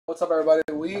What's up, everybody?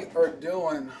 We are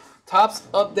doing Topps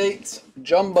Updates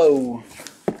Jumbo.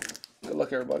 Good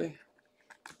luck, everybody.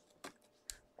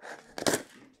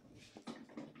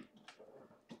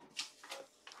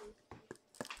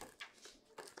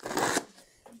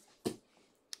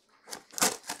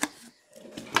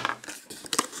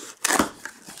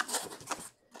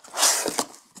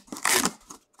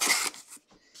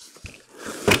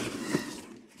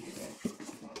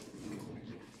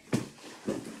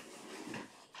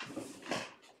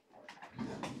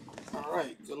 All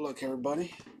right, good luck,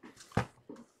 everybody.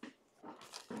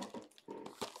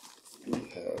 We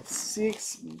have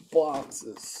 6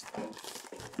 boxes.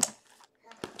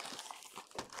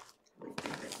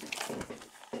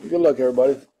 Good luck,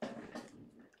 everybody.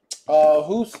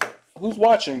 Who's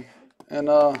watching? And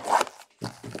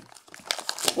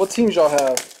what teams y'all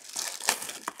have?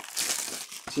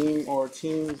 Team or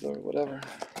teams or whatever.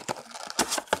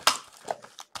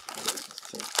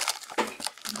 Let's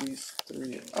take these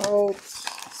 3 out.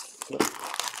 Flip.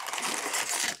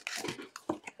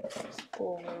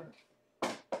 Over.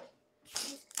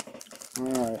 All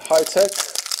right, High Tech.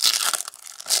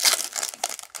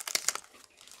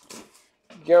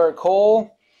 Garrett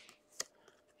Cole.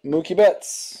 Mookie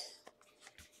Betts.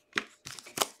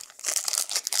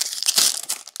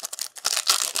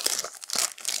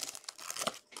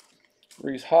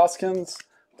 Reese Hoskins.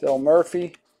 Del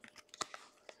Murphy.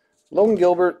 Logan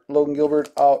Gilbert. Logan Gilbert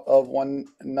out of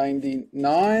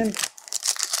 199.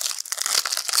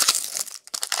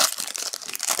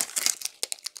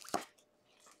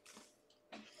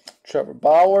 Trevor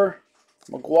Bauer.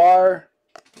 McGuire.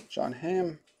 John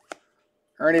Hamm.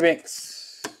 Ernie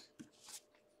Banks.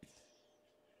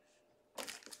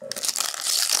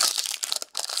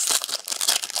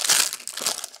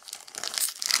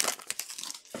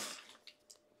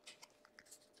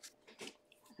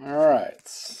 All right,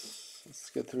 let's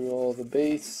get through all the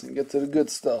base and get to the good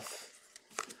stuff.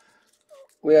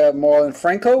 We have Marlon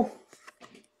Franco.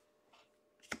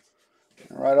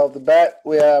 Right off the bat,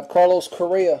 we have Carlos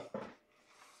Correa.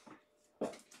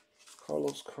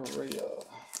 Carlos Correa.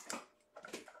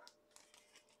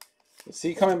 Is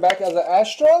he coming back as an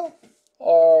Astro,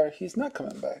 or he's not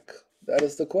coming back? That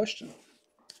is the question.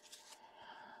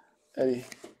 Eddie.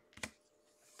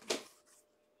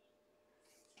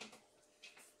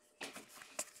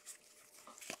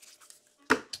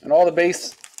 And all the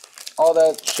base, all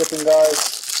that shipping,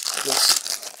 guys.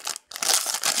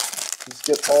 Just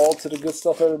get all to the good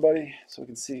stuff, everybody, so we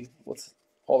can see what's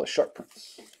all the sharp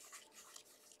prints.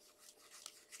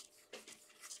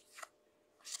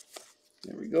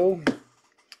 There we go.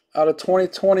 Out of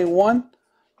 2021,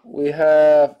 we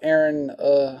have Aaron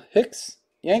Hicks,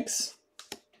 Yanks,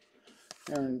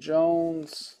 Aaron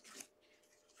Jones,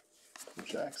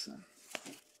 Jackson.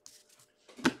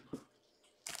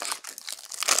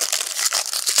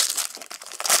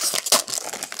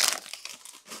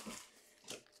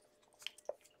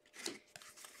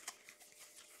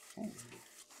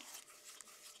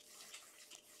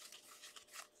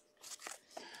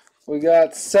 We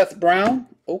got Seth Brown,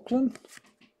 Oakland.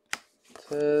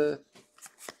 Let's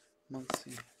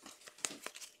see.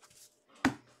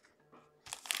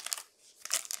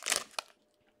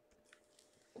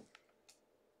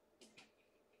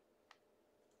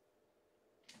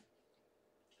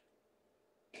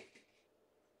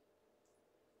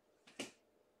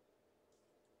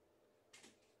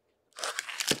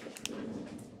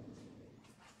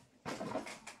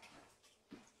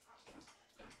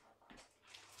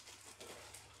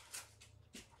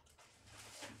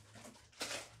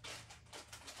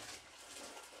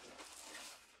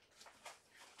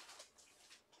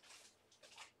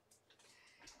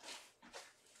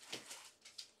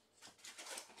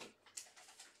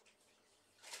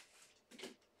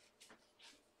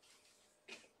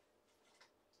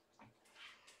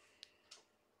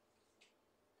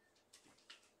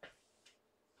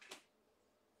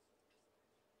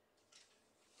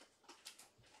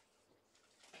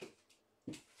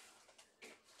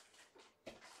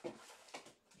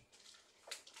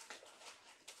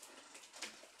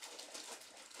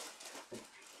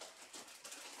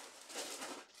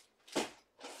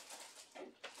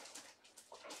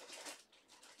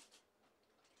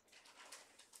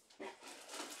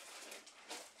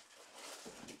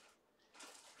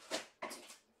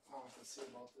 See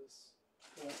about this.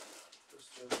 Yeah.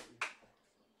 First Thursday.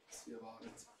 See about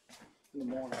it in the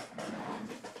morning.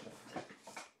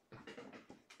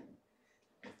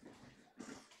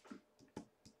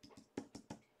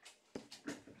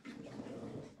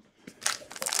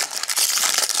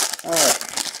 All right.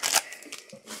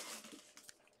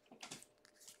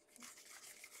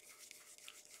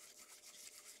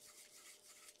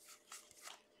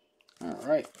 All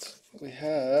right, we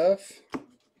have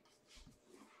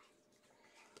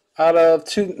out of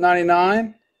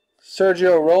 299,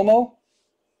 Sergio Romo,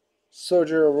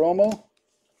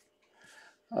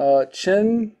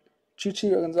 Chichi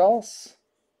Gonzalez,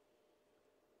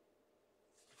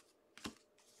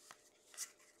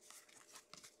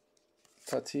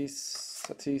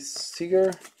 Tatis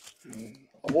Seager, and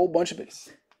a whole bunch of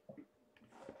base.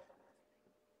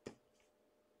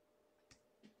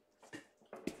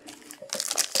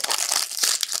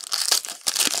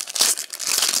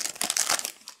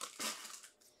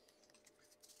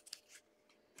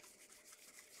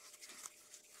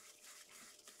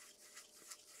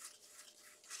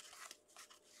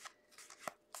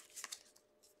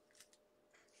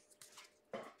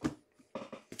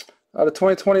 Out of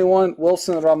 2021,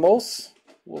 Wilson Ramos,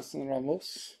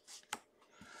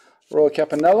 Roy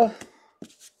Capanella,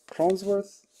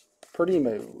 Cronsworth,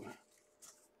 Perdomo.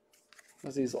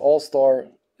 That's these all-star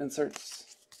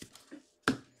inserts.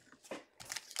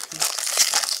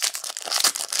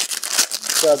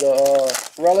 Got the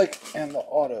relic and the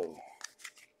auto.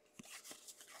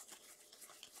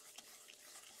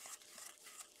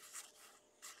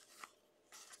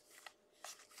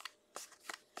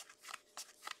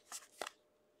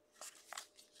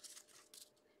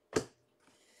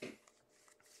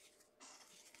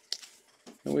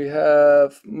 And we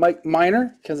have Mike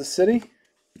Minor, Kansas City,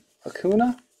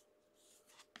 Acuna.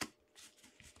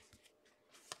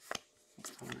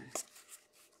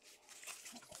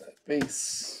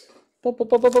 Base.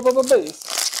 Base.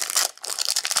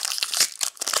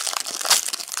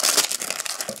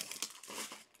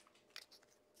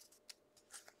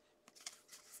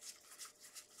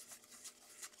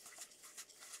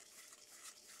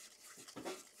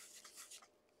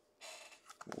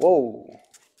 Whoa.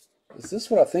 Is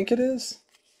this what I think it is?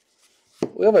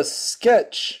 We have a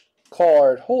sketch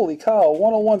card. Holy cow.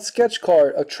 101 sketch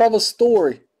card. A Trevor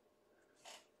Story.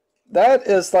 That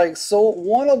is like so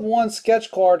 101 sketch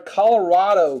card.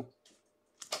 Colorado.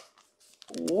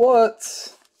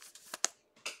 What?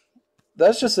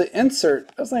 That's just an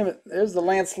insert. That's not even. There's the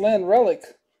Lance Lynn relic.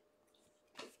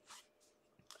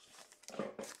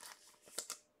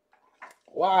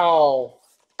 Wow.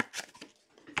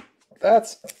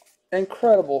 That's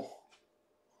incredible.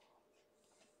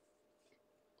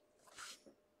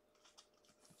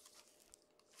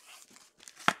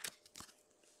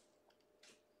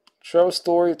 Trevor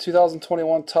Story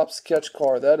 2021 top sketch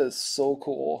card. That is so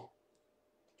cool.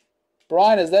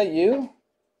 Brian, is that you?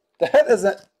 That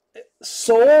isn't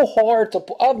so hard to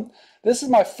pull. This is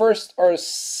my first or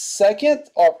second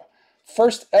or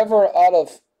first ever out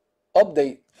of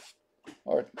update.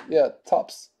 Or, yeah,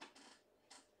 tops.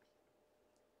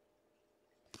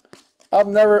 I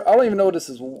don't even know what this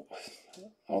is.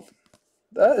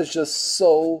 That is just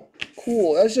so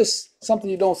cool. That's just something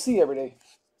you don't see every day.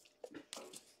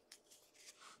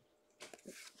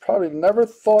 Probably never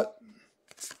thought,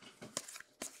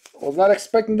 was not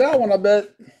expecting that one, I bet.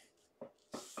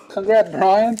 Congrats,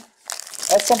 Brian.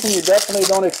 That's something you definitely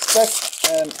don't expect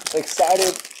and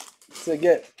excited to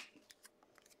get.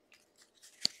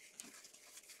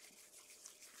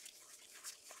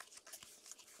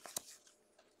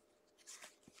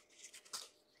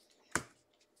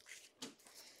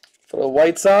 For the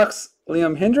White Sox,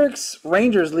 Liam Hendricks,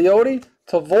 Rangers, Leote,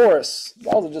 Tavares.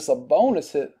 That was just a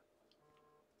bonus hit.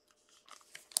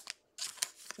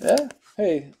 Yeah,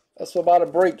 hey, that's about a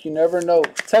break. You never know.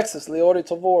 Texas, Leote,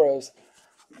 Tavares.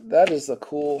 That is a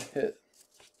cool hit.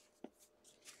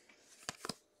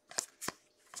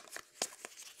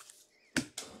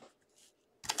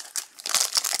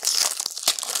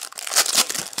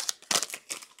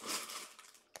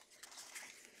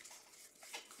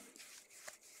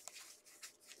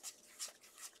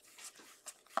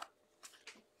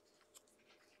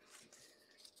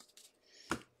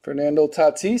 Fernando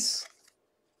Tatis,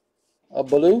 a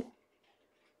blue.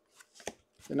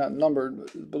 They're not numbered,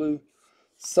 but blue.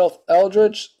 Self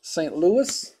Eldridge, St.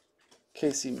 Louis.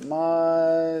 Casey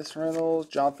Mize, Reynolds,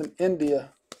 Jonathan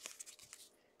India.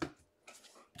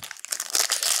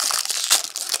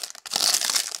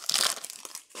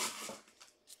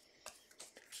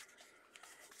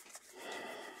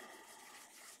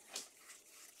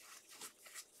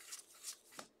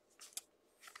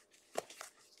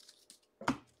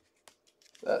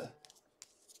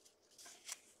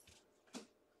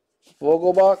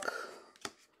 Vogelbach,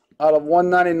 out of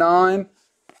 199,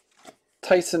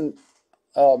 Tyson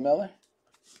Miller.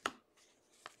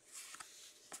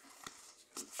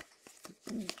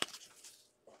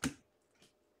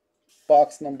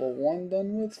 Box number 1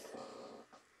 done with.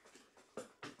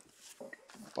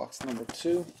 Box number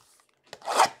 2.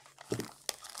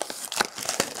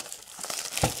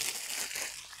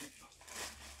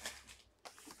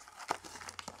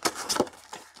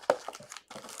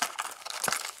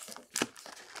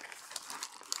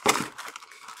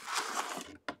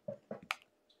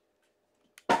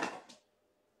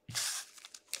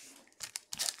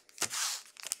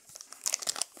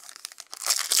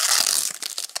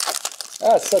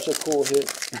 That's such a cool hit.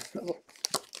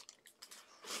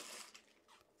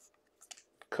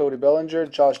 Cody Bellinger,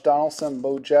 Josh Donaldson,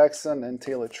 Bo Jackson, and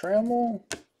Taylor Trammell.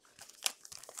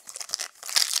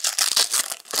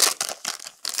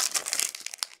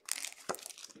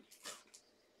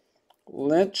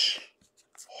 Lynch,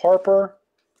 Harper,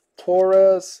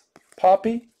 Torres,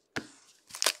 Poppy.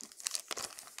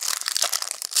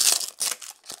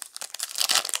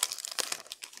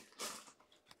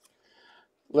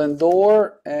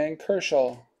 Lindor and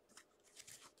Kershaw.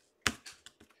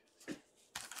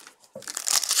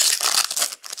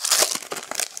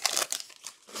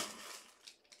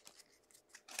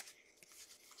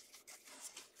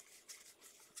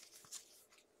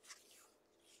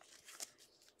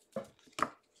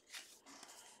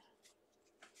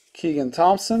 Keegan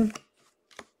Thompson.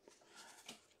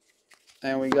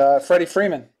 And we got Freddie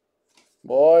Freeman.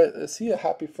 Boy, is he a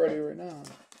happy Freddie right now.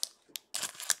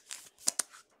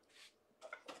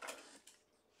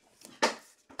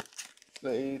 The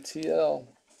ATL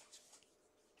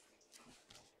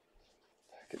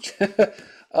package.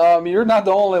 You're not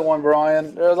the only one,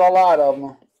 Brian. There's a lot of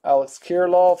them. Alex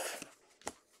Kirilloff.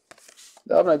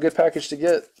 That would have been a good package to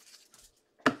get.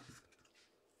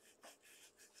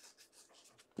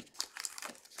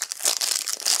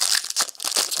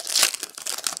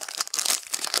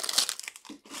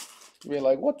 Being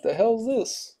like, what the hell is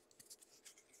this?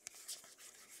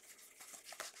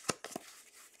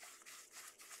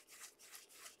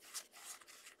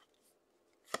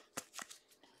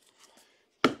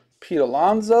 Pete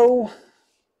Alonso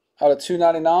out of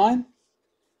 299.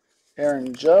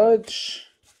 Aaron Judge.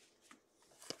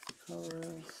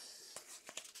 Like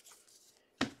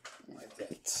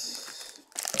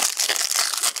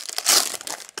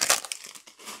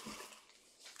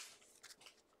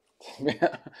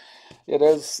that. Yeah,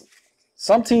 there's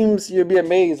some teams you'd be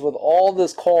amazed with all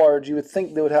this cards. You would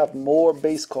think they would have more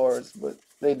base cards, but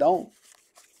they don't.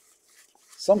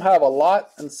 Some have a lot,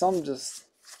 and some just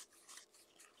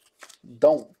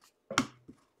don't.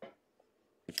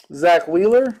 Zach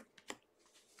Wheeler.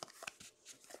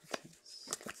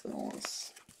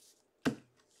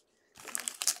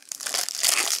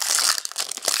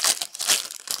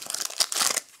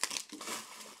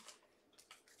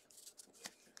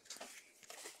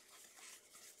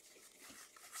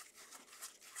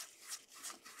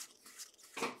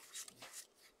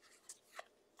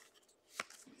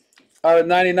 Out of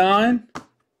 99,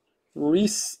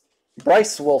 Bryce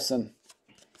Wilson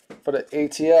for the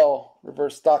ATL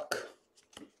reverse stock.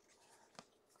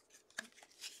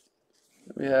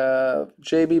 We have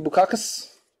JB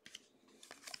Bukakis.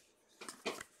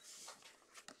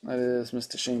 That is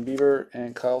Mr. Shane Bieber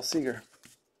and Kyle Seager.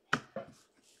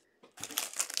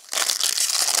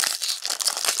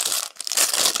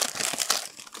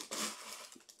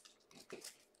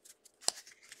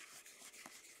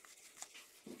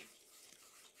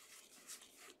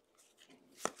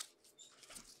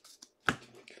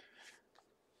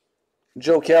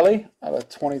 Joe Kelly out of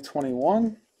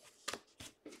 2021.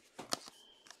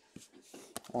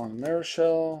 On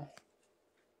Marichal.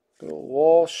 Bill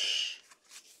Walsh.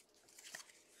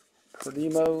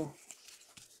 Cardemo.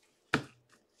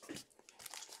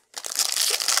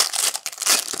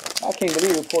 I can't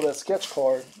believe we pulled that sketch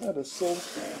card. That is so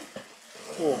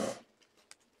cool.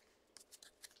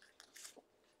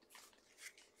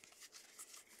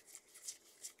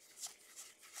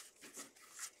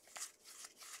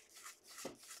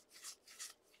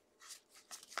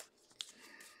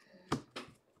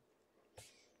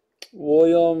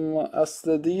 William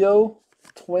Astudillo,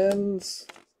 Twins.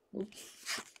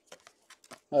 Oops.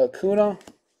 Kuna,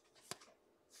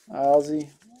 Ozzy,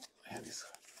 and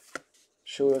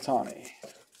Shohei.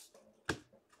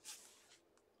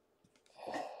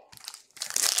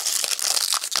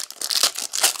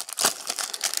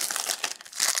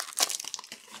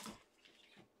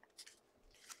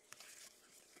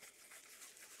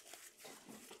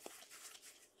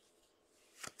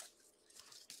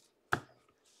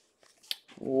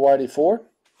 Whitey 4.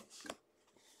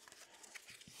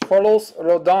 Carlos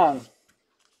Rodon,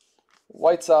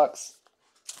 White Sox.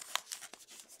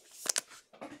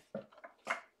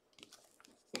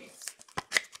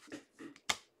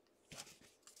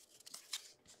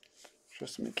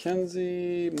 Tristan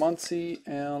McKenzie, Muncy,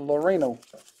 and Loreno.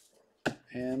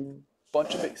 And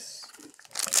bunch of base.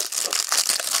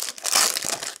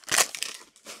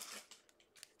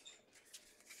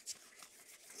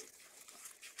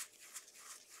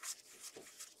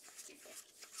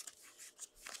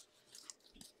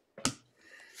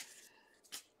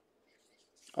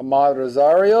 Ahmad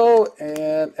Rosario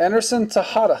and Anderson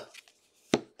Tejada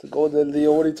to go to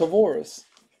Leody Tavares.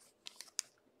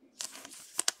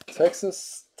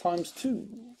 Texas ×2.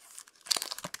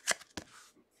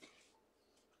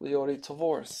 Leody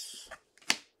Tavares.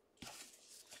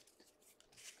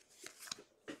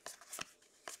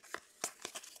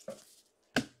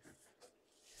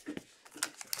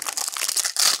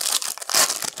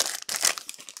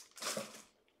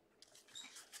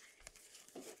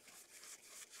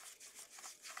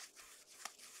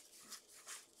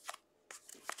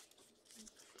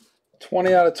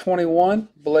 /21,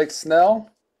 Blake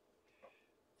Snell.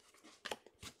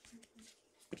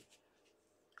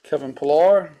 Kevin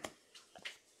Pillar.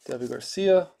 Debbie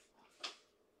Garcia.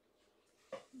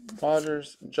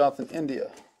 Rogers. Jonathan India.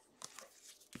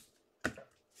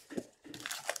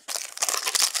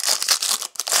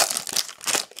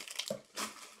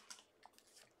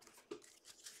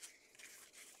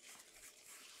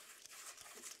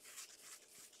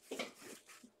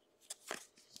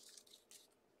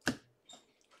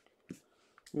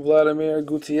 Vladimir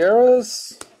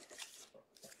Gutierrez,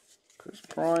 Chris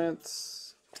Bryant,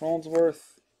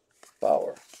 Cronsworth,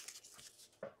 Bauer.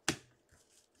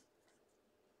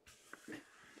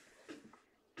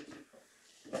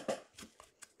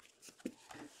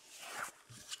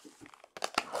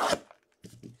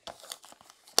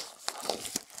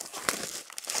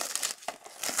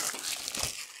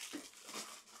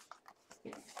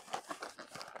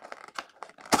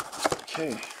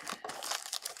 Okay.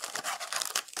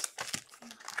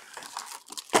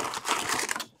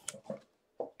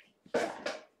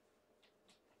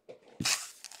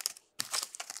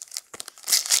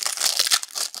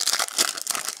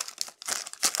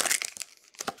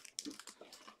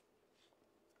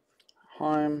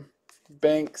 Heim,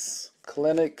 Banks,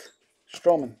 Clinic,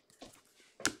 Stroman.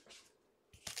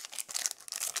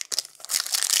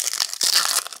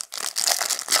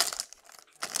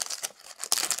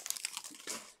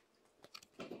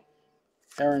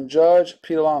 Aaron Judge,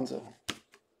 Pete Alonso.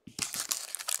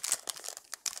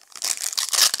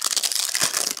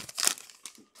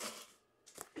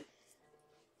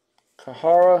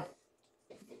 Kahara,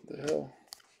 the hell?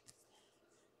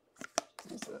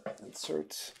 What's that?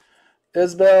 Insert.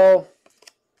 Isbell,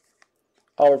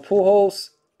 Albert Pujols,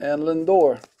 and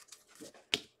Lindor.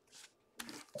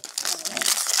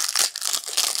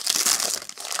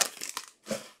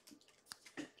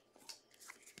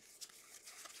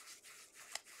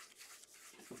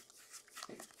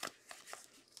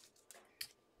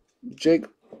 Jake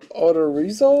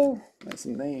Odorizzo. That's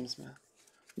some names, man.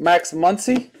 Max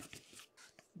Muncy,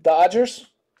 Dodgers.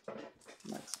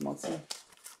 Max Muncy.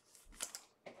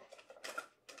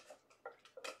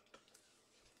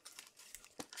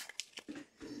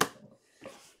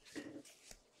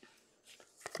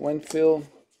 Winfield,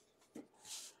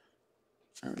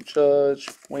 Aaron Judge,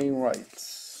 Wainwright,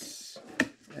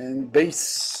 and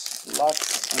base.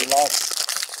 Lots and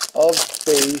lots of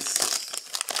base.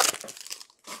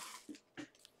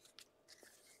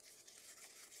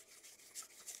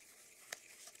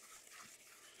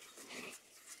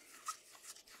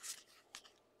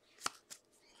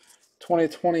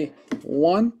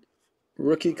 /2021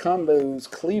 rookie combos,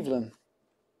 Cleveland.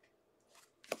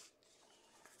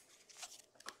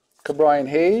 Brian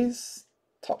Hayes,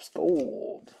 Topps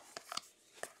Gold.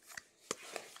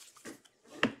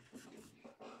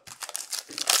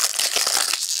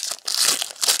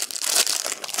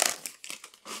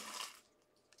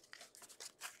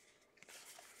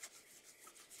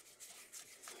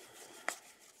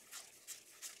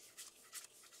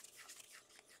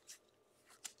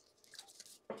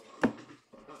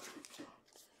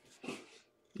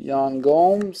 Yan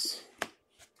Gomes.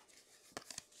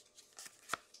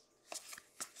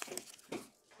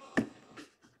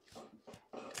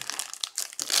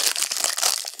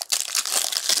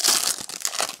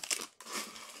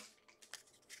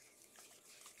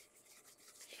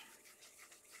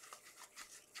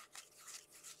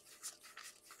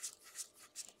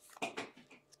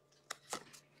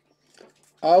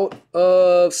 Out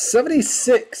of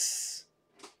 76,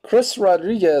 Chris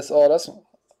Rodriguez. Oh, that's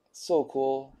so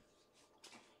cool.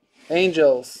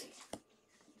 Angels.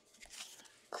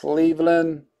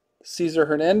 Cleveland, Cesar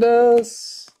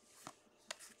Hernandez.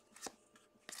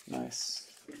 Nice.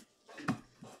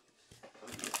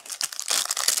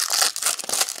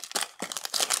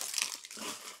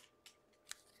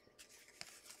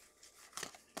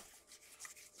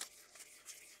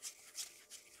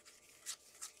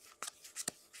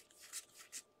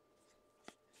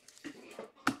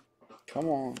 Come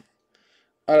on.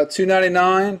 Out of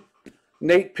 299,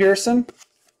 Nate Pearson,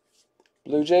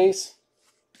 Blue Jays.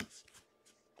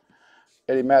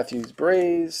 Eddie Matthews,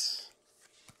 Braves.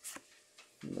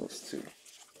 And those two.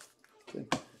 Okay.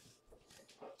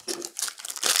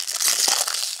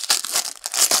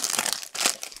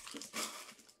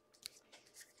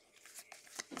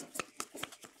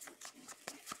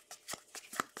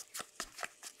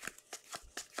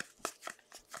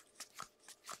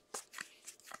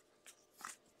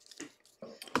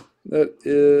 That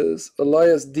is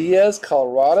Elias Diaz,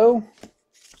 Colorado.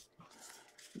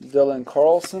 Dylan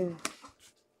Carlson.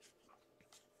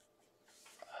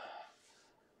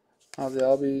 Ozzy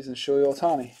Albies and Shohei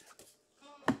Ohtani.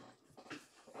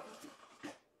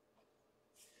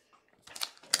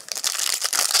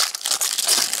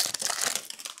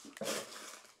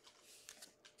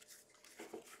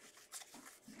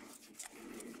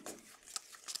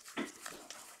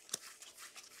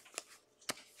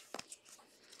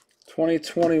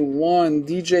 '21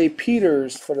 DJ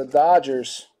Peters for the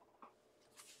Dodgers.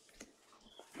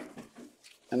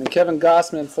 And then Kevin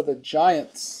Gossman for the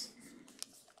Giants.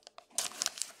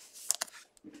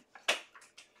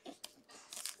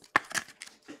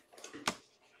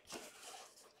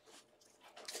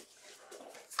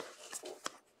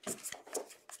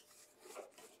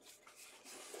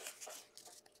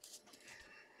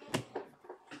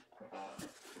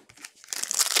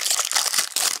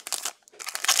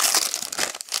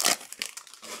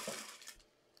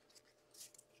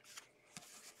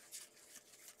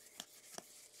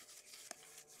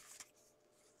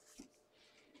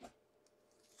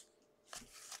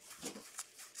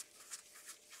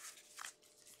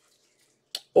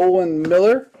 Owen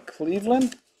Miller,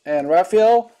 Cleveland, and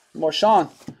Rafael Marchand,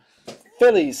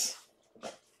 Phillies.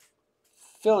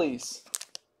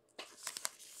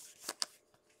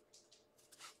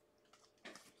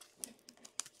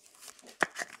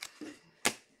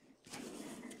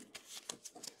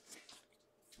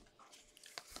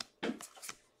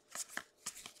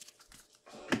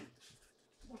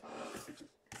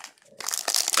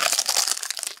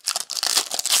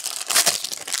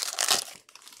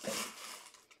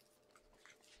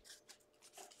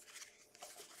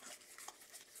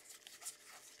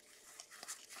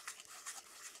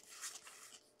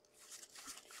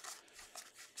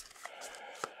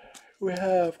 We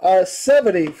have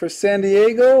 70 for San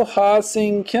Diego,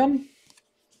 Ha-Seong Kim.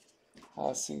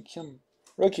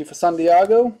 Rookie for San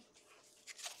Diego.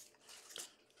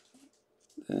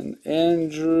 And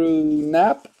Andrew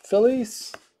Knapp,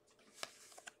 Phillies.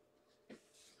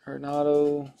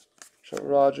 Hernado, Trevor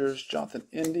Rogers, Jonathan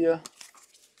India.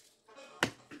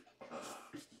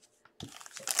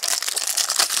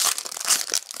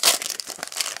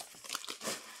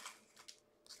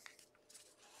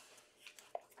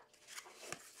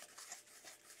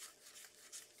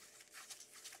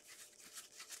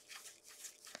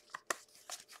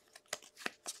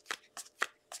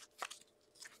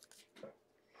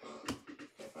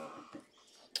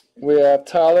 We have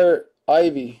Tyler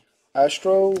Ivey,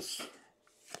 Astros.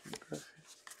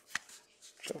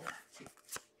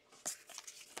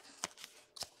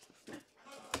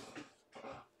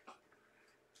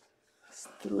 That's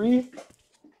 3.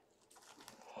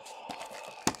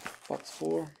 Box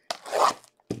 4.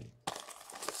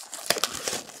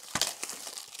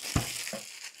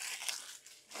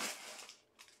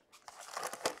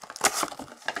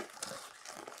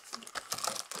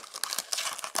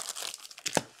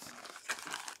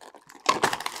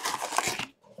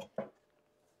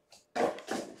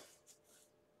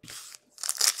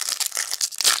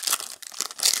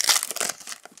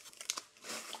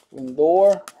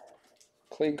 Lindor,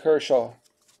 Clayton Kershaw.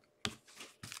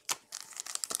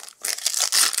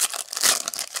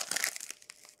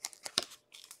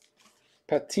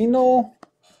 Patino,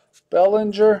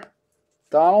 Bellinger,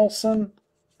 Donaldson,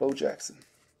 Bo Jackson.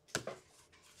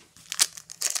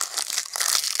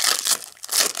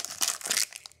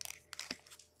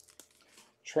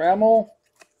 Trammell,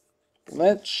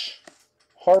 Lynch,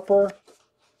 Harper,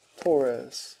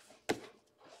 Torres.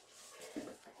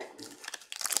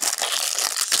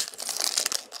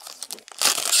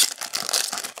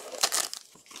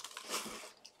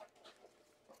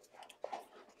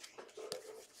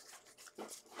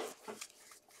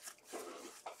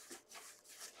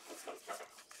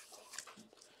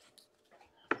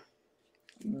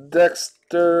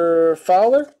 Dexter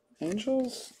Fowler,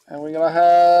 Angels. And we're going to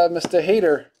have Mr.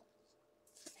 Hader.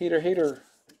 Hater.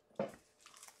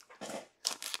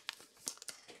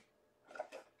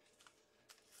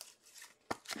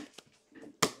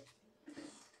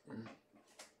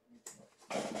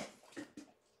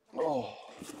 Oh.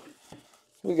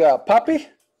 We got Poppy,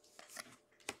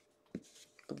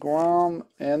 DeGrom,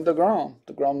 and DeGrom.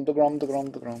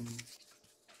 DeGrom.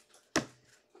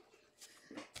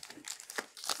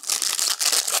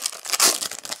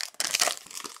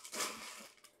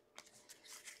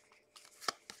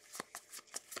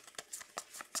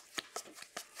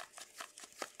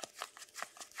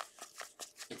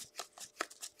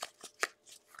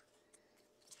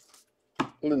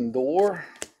 Lindor.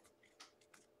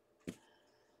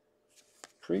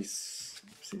 Priest.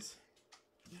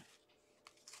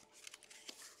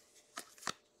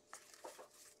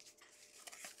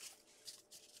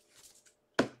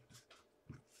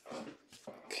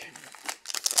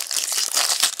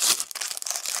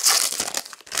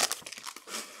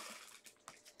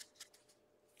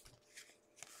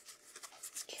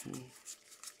 Okay.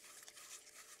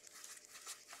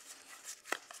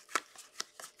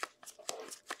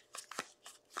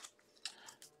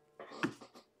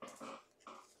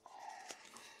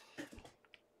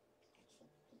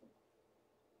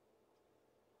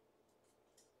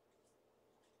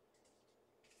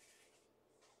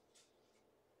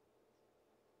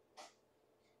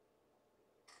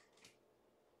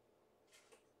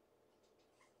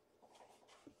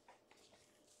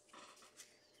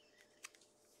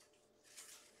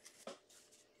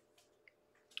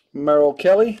 Merrill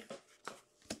Kelly,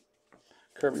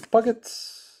 Kirby Puckett,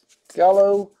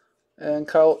 Gallo, and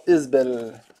Kyle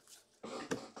Isbell.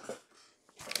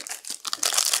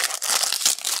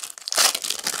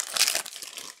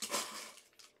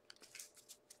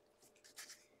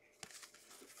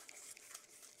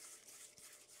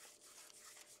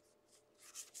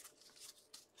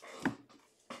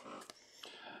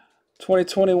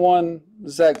 (2021)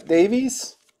 Zach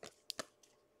Davies.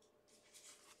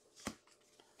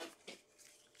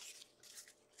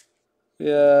 We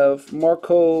have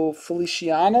Marco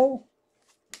Feliciano.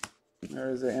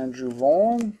 There's Andrew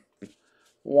Vaughn.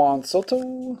 Juan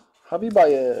Soto. Javi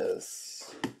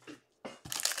Baez.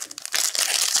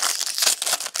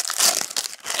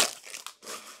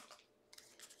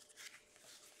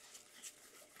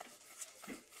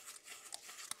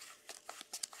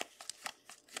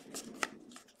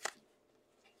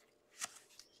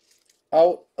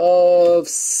 Out of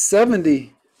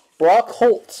 70, Brock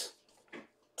Holt,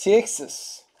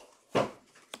 Texas.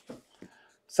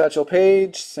 Satchel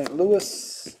Paige, St.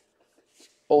 Louis.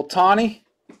 Ohtani.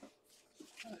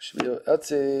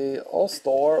 That's a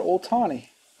all-star Ohtani.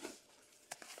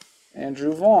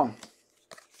 Andrew Vaughn.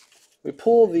 We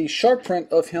pull the shark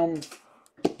print of him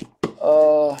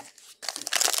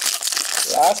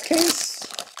last case.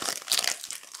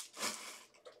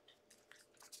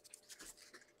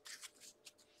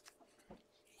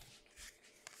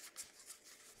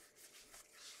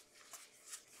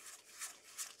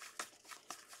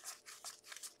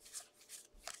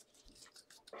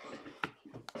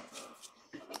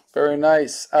 Very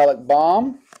nice. Alec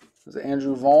Baum. There's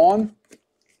Andrew Vaughn.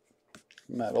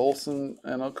 Matt Olson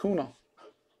and Acuna.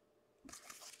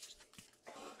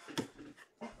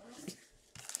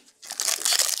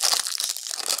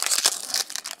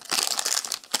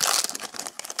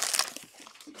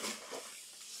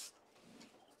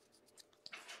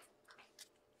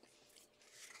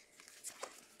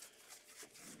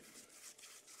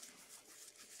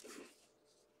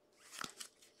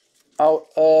 Out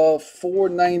of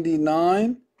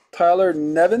 499, Tyler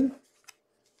Nevin,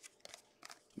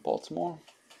 Baltimore.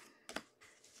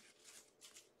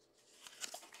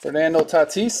 Fernando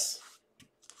Tatis.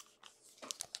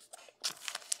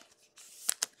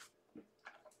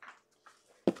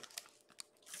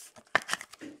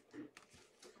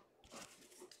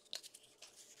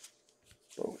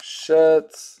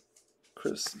 Bochette,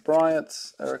 Chris Bryant,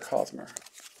 Eric Hosmer.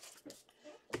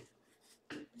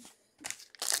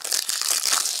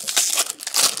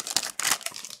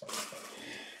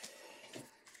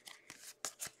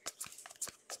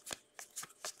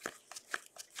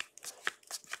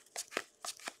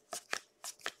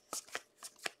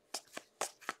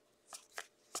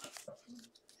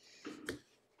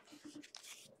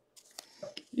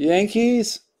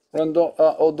 Yankees,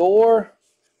 Odor,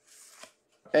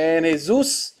 and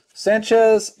Jesus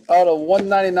Sanchez out of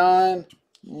 199,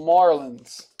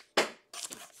 Marlins.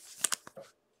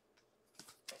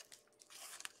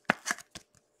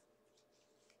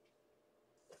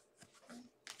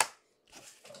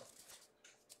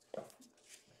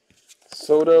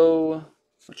 Soto,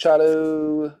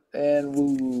 Machado, and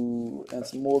Woo, and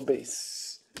some more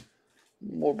base.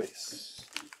 More base.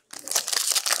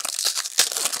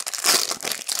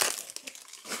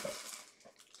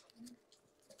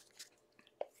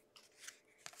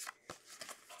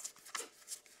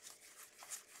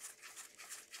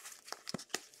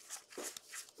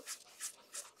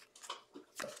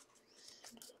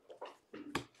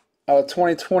 Out of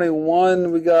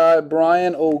 2021, we got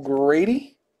Brian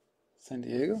O'Grady, San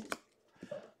Diego.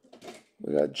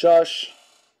 We got Josh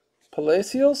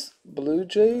Palacios, Blue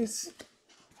Jays.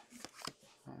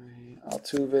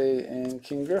 Altuve and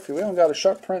King Griffey. We haven't got a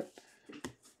sharp print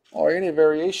or any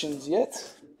variations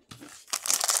yet.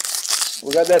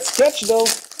 We got that sketch though,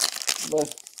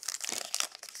 but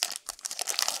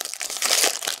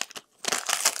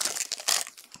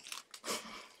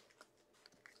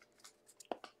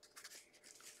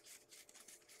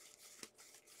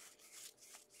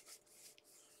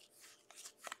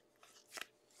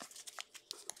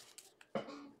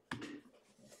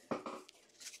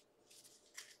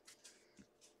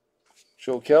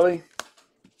Joe Kelly.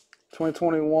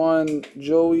 2021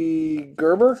 Joey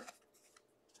Gerber.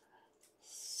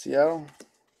 Seattle.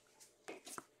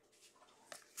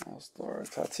 All-Star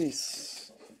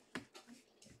Tatis.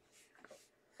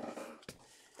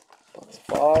 Box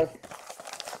 5.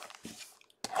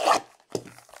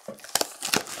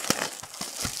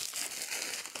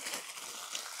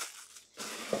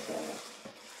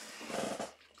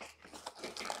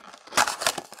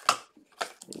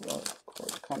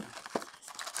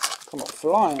 Come on,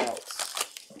 flying out.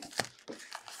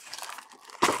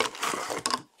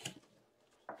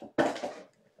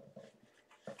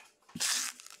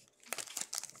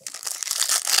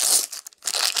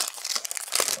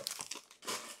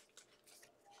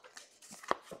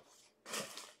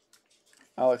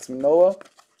 Alex Manoah,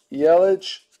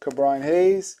 Yelich, Cabrian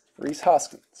Hayes, Reese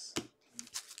Hoskins.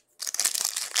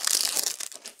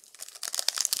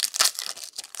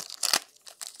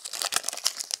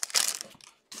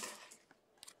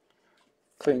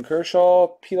 Clayton Kershaw,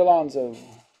 Pete Alonso.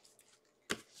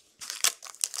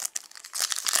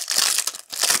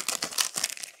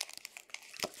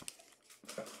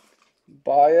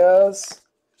 Baez,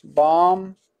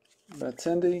 Baum,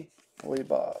 Benintendi, Wade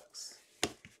Boggs.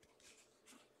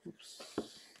 Oops,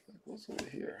 that goes over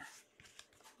here.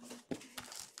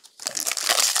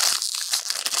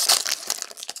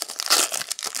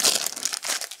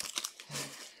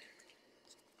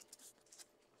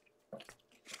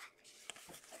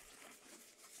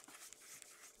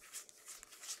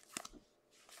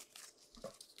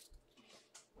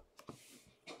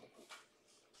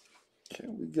 Okay,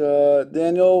 we got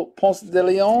Daniel Ponce de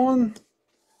Leon.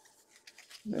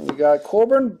 Then we got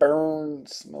Corbin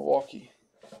Burns, Milwaukee.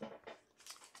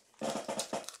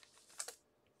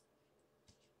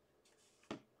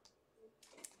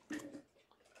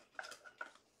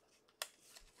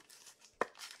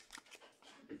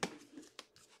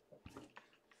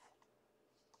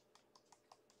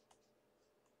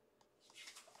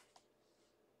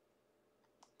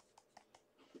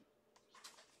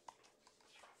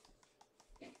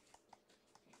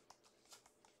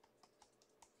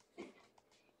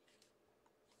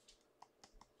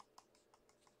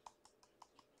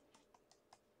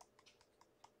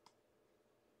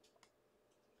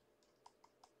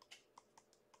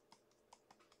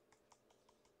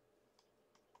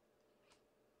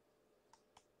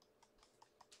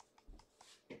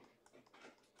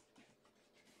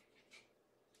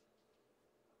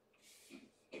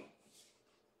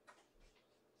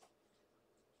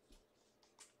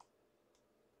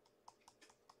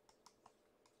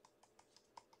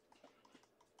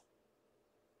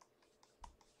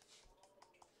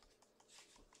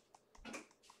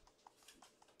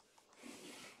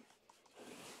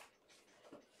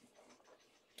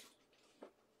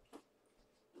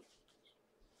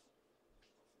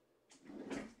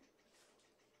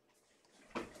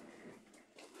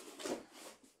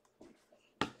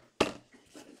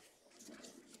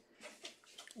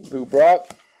 Lou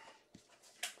Brock,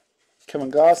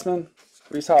 Kevin Gossman,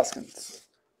 Reese Hoskins.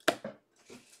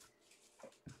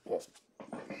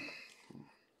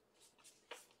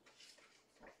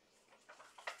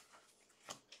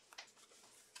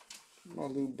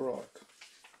 Lou Brock.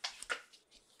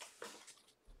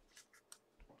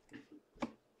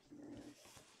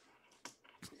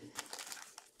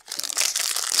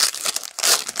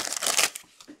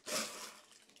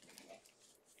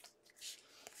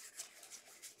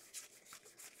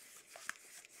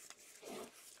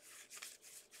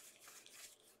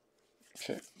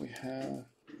 Okay, we have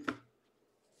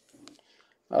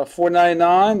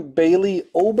 499 Bailey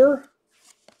Ober.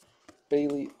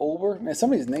 Bailey Ober. Man,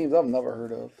 some of these names I've never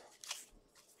heard of.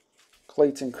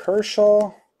 Clayton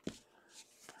Kershaw,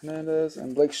 Hernandez,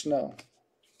 and Blake Snow.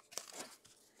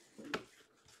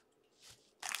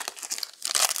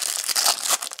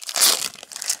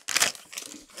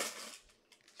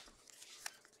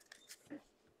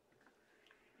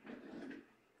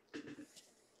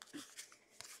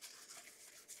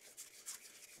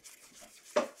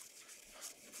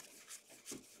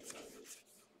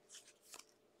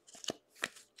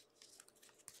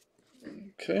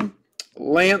 Okay.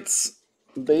 Lance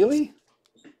Bailey?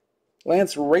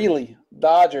 Lance Rayleigh,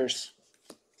 Dodgers.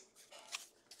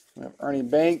 We have Ernie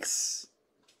Banks,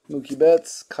 Mookie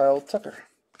Betts, Kyle Tucker.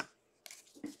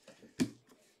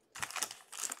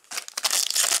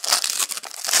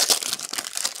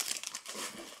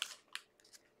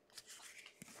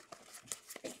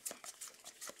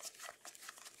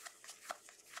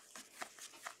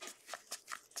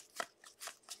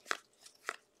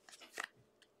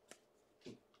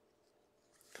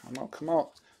 Come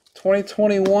out.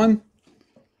 2021,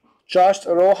 Josh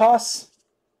Rojas,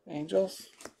 Angels.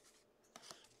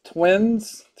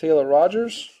 Twins, Taylor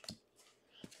Rogers.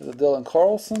 There's a Dylan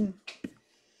Carlson.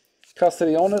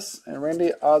 Castellanos and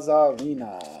Randy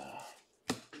Azarina.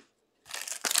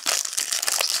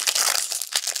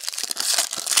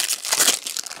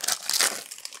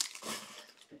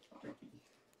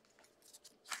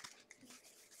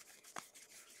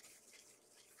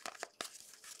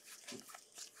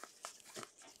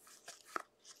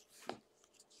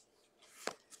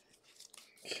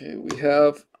 Okay, we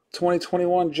have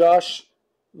 2021 Josh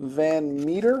Van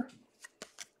Meter.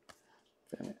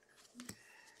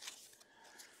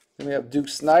 Then we have Duke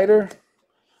Snyder,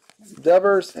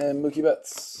 Devers, and Mookie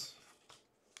Betts.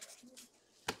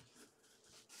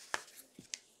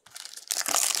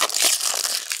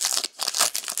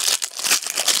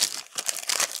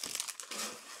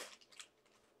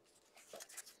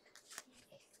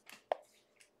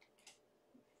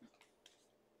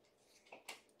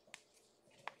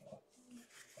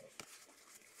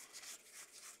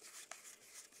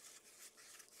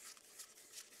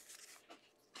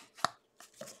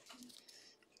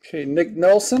 Okay, Nick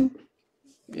Nelson,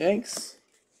 Yanks.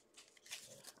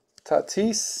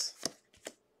 Tatis,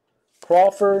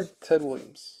 Crawford, Ted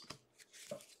Williams.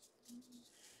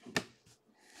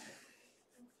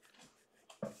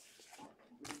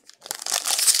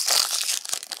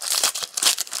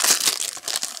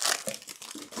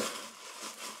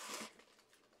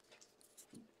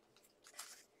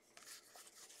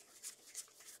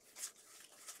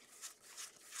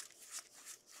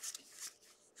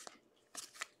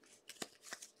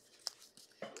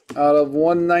 Out of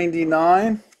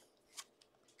 199,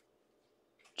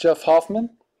 Jeff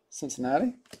Hoffman,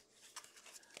 Cincinnati.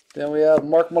 Then we have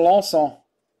Mark Melanson,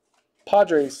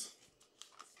 Padres.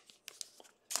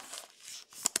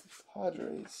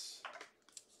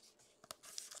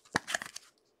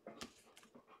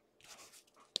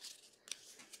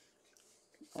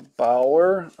 A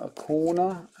Bauer, a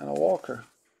Acuna, and a Walker.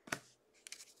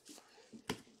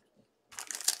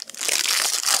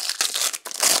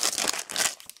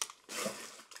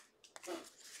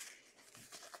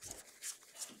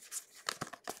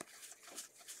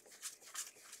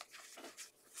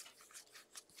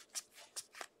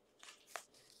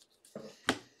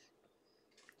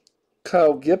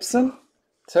 Kyle Gibson,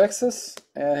 Texas,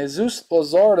 and Jesus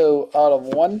Luzardo out of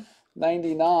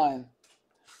 199,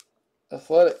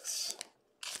 Athletics.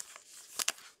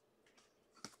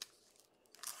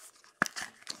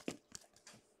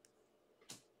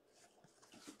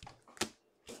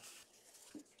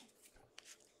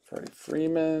 Freddie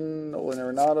Freeman, Nolan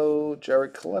Arenado,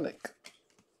 Jared Kalenic.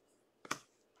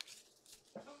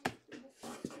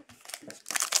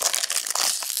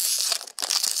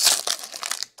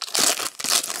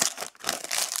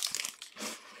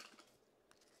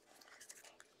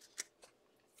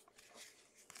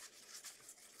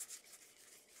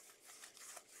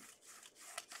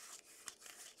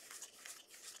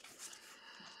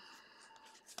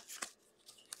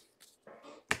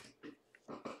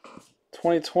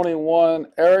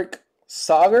 (2021) Eric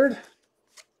Sagard.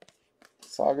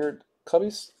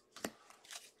 Cubbies.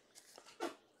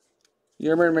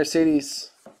 Yerman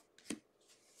Mercedes.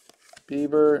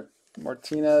 Bieber,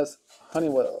 Martinez,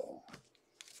 Honeywell.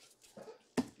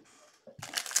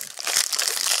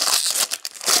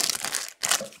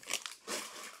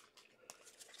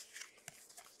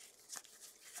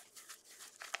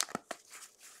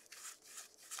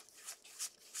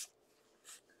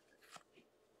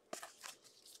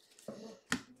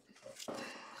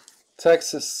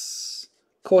 Texas,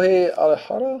 Kohei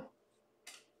Alejara,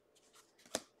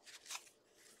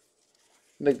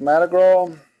 Nick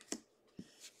Madrigal,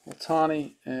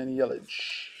 Otani, and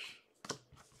Yelich.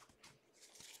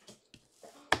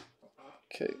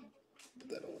 Okay, put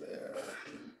that over there.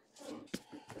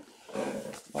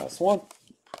 Last one.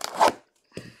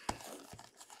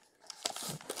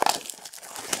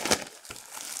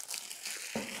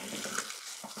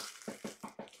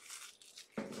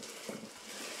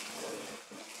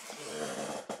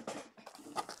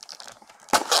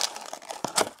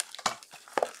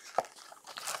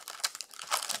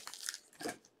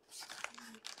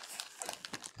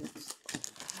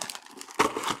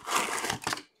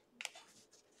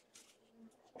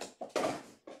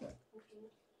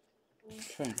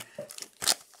 Okay.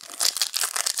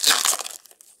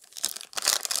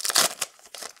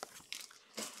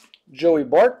 Joey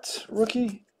Bart,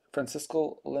 rookie.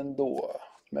 Francisco Lindor,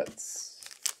 Mets.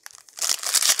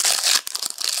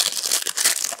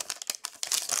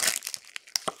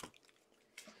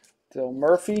 Dale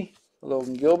Murphy,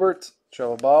 Logan Gilbert,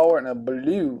 Trevor Bauer, and a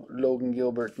blue Logan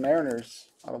Gilbert, Mariners,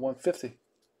 out of 150.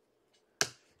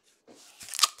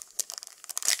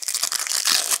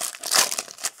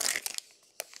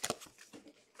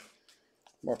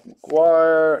 Mark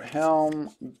McGuire,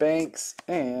 Helm, Banks,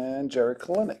 and Jerry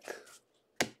Kalinick.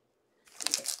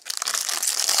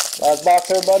 Last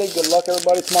box, everybody. Good luck,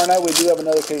 everybody. Tomorrow night we do have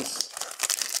another case.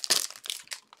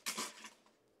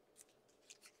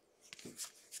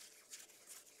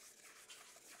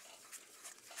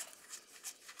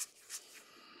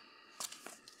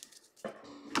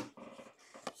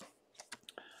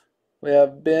 We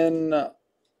have been,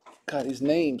 God, these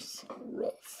names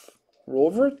rough.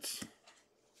 Rovert.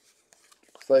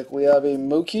 Looks like we have a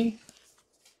Mookie.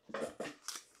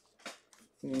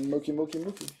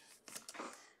 Mookie.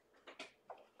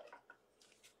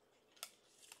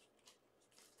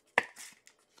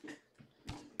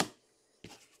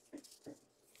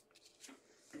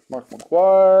 Mark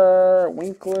McGuire,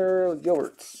 Winkler,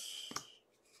 Gilbert.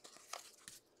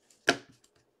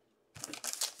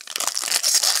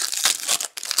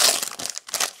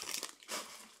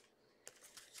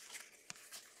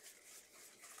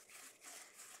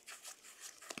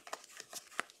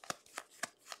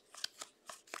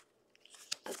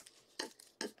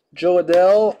 Joe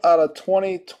Adele out of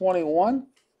 2021.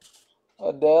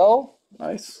 Adele,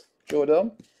 nice. Joe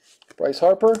Adele. Bryce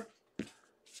Harper,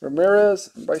 Ramirez,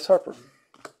 and Bryce Harper.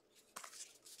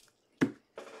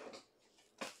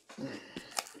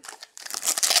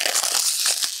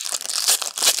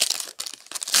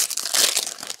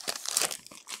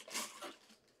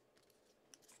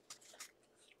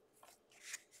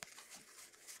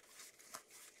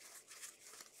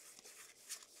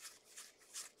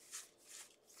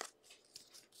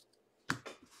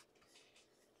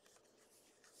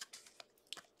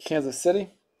 Kansas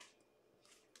City,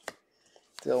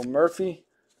 Dale Murphy,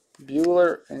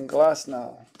 Bueller, and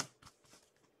Glasnow.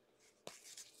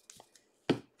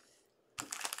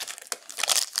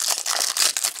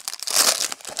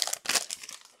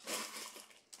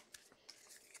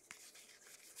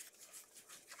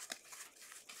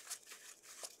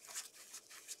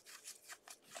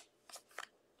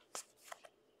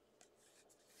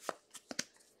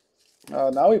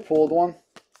 Now we pulled one.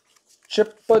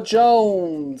 Chippa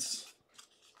Jones.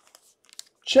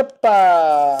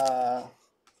 Chippa.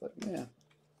 Like, man.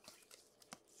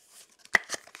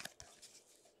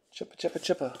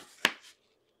 Chippa.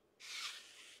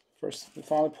 First, we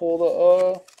finally pulled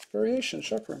a variation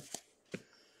sharper.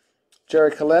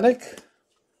 Jerry Kalinick,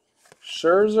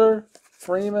 Scherzer,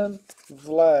 Freeman,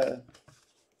 Vlad.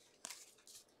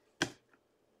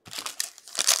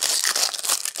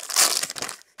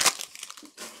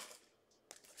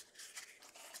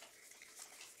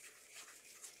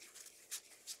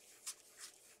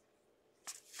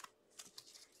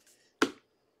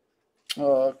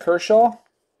 Kershaw,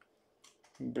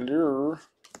 Blur,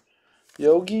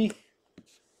 Yogi,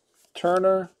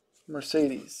 Turner,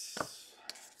 Mercedes.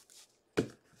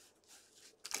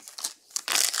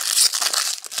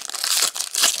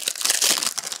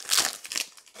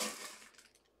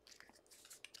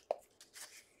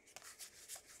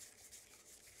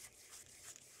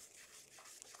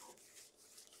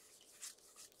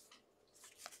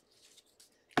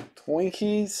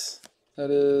 Twinkies, that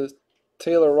is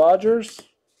Taylor Rogers,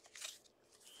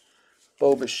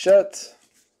 Bo Bichette,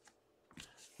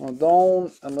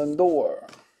 Rondon, and Lindor.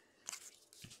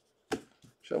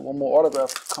 Should have one more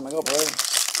autograph coming up, right?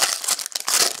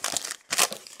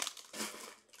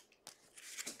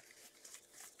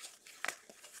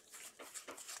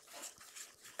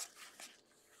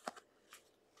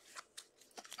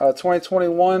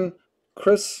 2021,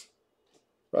 Chris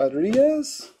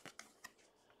Rodriguez,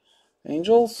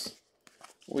 Angels.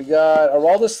 We got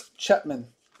Aroldis Chapman,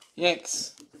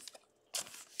 Yanks.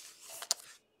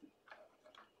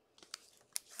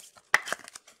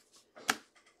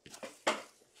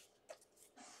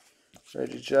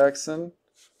 Reggie Jackson,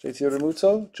 JT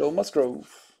Realmuto, Joe Musgrove.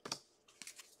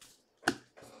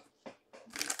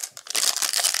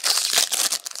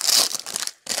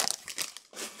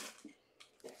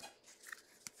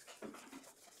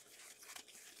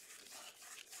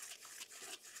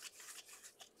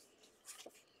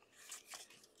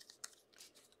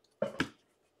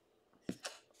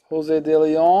 Jose De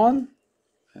Leon,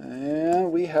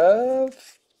 and we have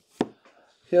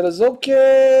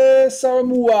Hirozuki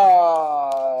Saramua.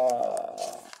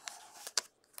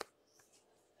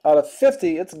 Out of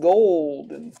 50, it's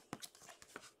gold. And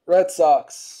Red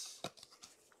Sox.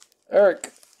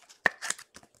 Eric.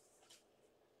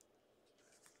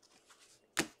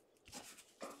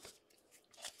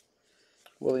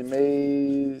 Willie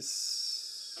Mays,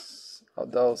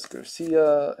 Aldous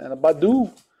Garcia, and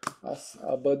Abadu.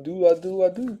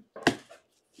 Abadu.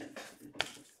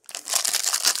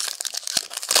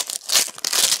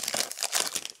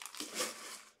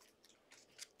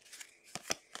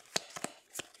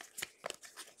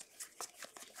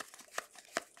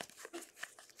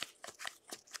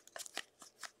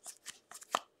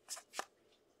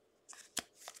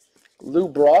 Lou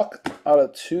Brock out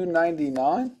of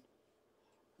 299.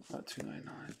 Not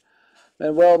 299.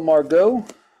 Manuel Margot,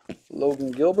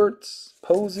 Logan Gilbert,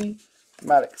 Posey,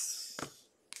 Maddox.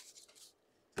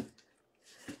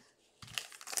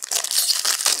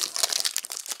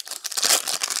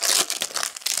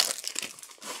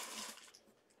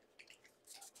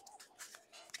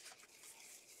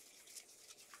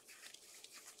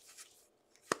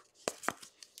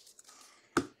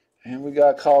 And we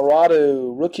got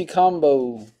Colorado, rookie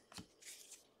combo.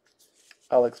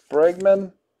 Alex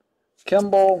Bregman,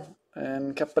 Kimball,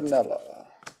 and Campanella.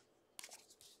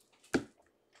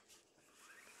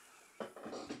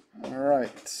 All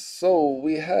right, so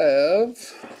we have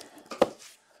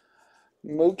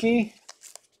Mookie,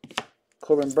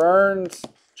 Corbin Burns,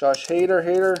 Josh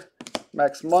Hader,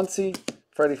 Max Muncy,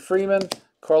 Freddie Freeman,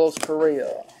 Carlos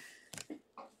Correa.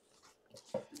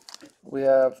 We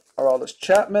have Aroldis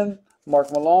Chapman, Mark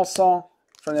Melanson,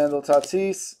 Fernando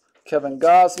Tatis, Kevin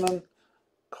Gausman,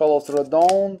 Carlos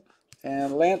Rodon,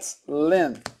 and Lance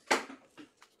Lynn.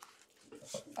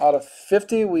 Out of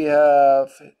 50, we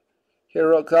have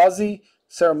Hirokazu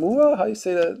Saramua. How do you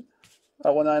say that?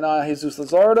 199, Jesus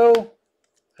Luzardo.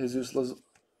 Jesus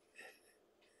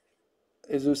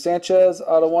Sanchez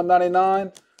out of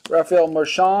 199. Rafael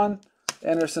Marchand,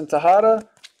 Anderson Tejada,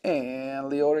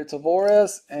 and Leody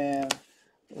Taveras. And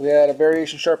we had a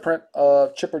variation sharp print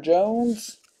of Chipper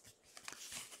Jones.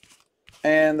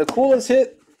 And the coolest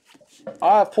hit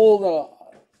I've pulled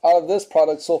out of this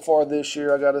product so far this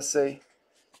year, I gotta say,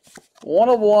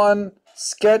 1/1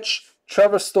 sketch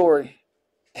Trevor Story.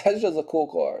 That's just a cool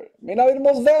card. May not be the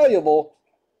most valuable,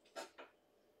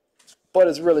 but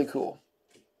it's really cool.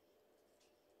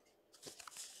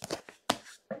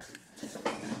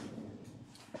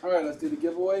 All right, let's do the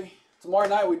giveaway. Tomorrow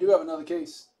night we do have another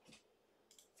case.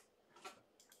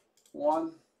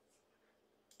 1,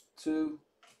 2,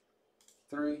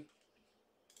 3,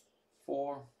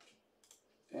 4,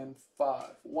 and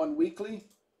 5. 1 weekly.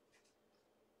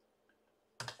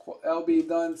 That'll be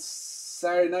done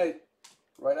Saturday night,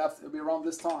 right after. It'll be around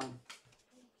this time.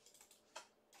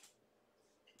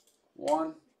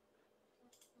 1,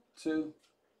 2,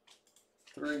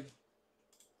 3,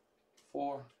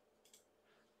 4,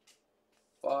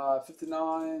 5,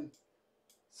 59,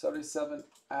 77,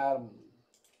 Adam.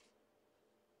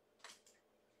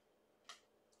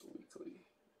 Weekly.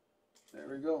 There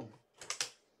we go.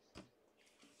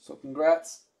 So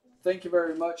congrats. Thank you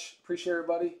very much. Appreciate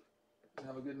everybody. And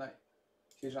have a good night.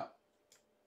 Cajun.